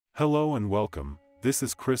Hello and welcome, this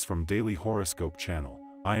is Chris from Daily Horoscope channel.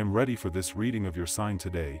 I am ready for this reading of your sign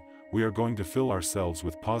today. We are going to fill ourselves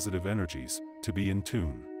with positive energies, to be in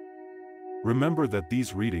tune. Remember that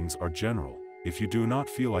these readings are general. If you do not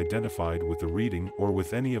feel identified with the reading or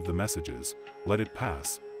with any of the messages, let it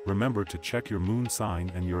pass. Remember to check your moon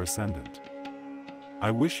sign and your ascendant.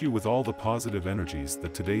 I wish you with all the positive energies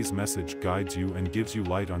that today's message guides you and gives you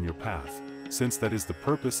light on your path, since that is the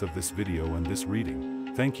purpose of this video and this reading.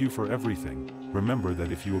 Thank you for everything. Remember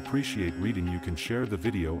that if you appreciate reading, you can share the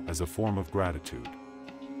video as a form of gratitude.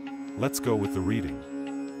 Let's go with the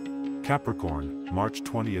reading. Capricorn, March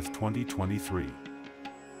 20th, 2023.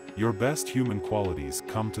 Your best human qualities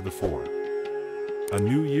come to the fore. A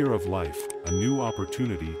new year of life, a new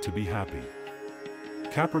opportunity to be happy.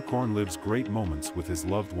 Capricorn lives great moments with his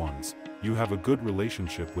loved ones. You have a good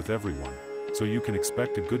relationship with everyone, so you can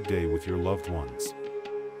expect a good day with your loved ones.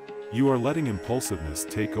 You are letting impulsiveness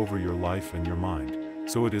take over your life and your mind,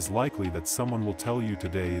 so it is likely that someone will tell you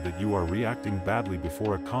today that you are reacting badly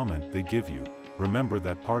before a comment they give you. Remember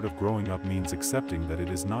that part of growing up means accepting that it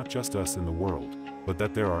is not just us in the world, but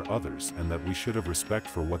that there are others and that we should have respect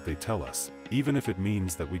for what they tell us, even if it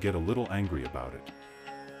means that we get a little angry about it.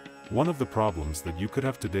 One of the problems that you could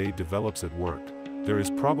have today develops at work. There is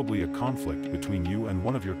probably a conflict between you and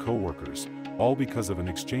one of your coworkers, all because of an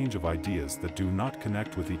exchange of ideas that do not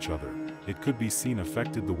connect with each other. It could be seen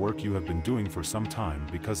affected the work you have been doing for some time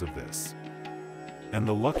because of this. And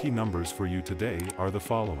the lucky numbers for you today are the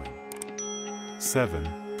following: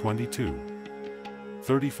 7, 22,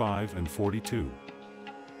 35 and 42.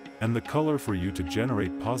 And the color for you to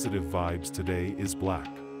generate positive vibes today is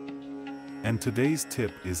black. And today's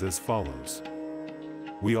tip is as follows.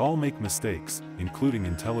 We all make mistakes, including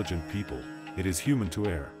intelligent people. It is human to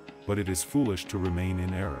err, but it is foolish to remain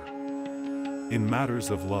in error. In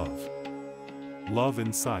matters of love. Love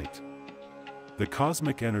in sight. The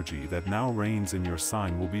cosmic energy that now reigns in your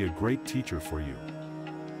sign will be a great teacher for you.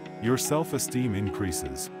 Your self-esteem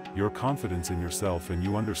increases, your confidence in yourself, and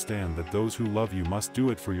you understand that those who love you must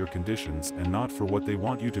do it for your conditions and not for what they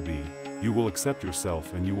want you to be. You will accept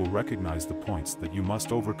yourself and you will recognize the points that you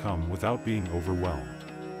must overcome without being overwhelmed.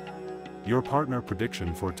 Your partner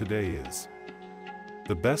prediction for today is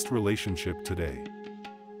the best relationship today.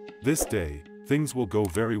 This day, things will go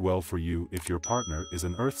very well for you if your partner is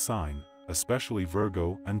an earth sign, especially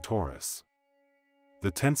Virgo and Taurus.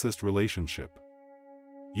 The tensest relationship.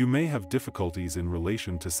 You may have difficulties in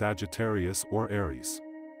relation to Sagittarius or Aries.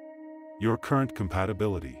 Your current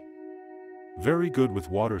compatibility. Very good with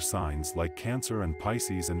water signs like Cancer and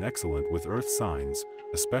Pisces, and excellent with earth signs,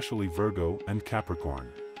 especially Virgo and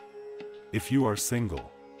Capricorn. If you are single,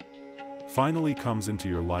 finally comes into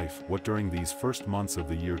your life what during these first months of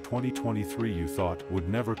the year 2023 you thought would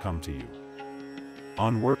never come to you.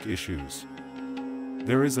 On work issues,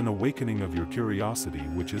 there is an awakening of your curiosity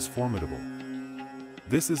which is formidable.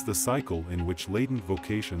 This is the cycle in which latent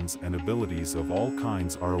vocations and abilities of all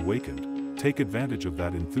kinds are awakened. Take advantage of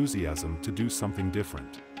that enthusiasm to do something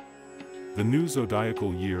different. The new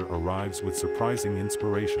zodiacal year arrives with surprising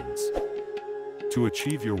inspirations to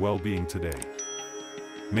achieve your well-being today.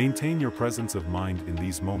 Maintain your presence of mind in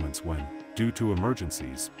these moments when, due to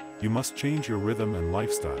emergencies, you must change your rhythm and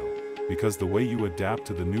lifestyle, because the way you adapt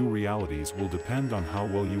to the new realities will depend on how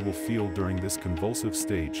well you will feel during this convulsive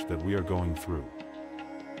stage that we are going through.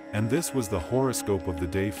 And this was the horoscope of the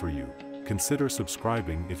day for you. Consider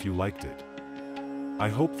subscribing if you liked it. I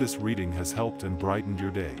hope this reading has helped and brightened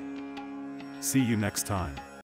your day. See you next time.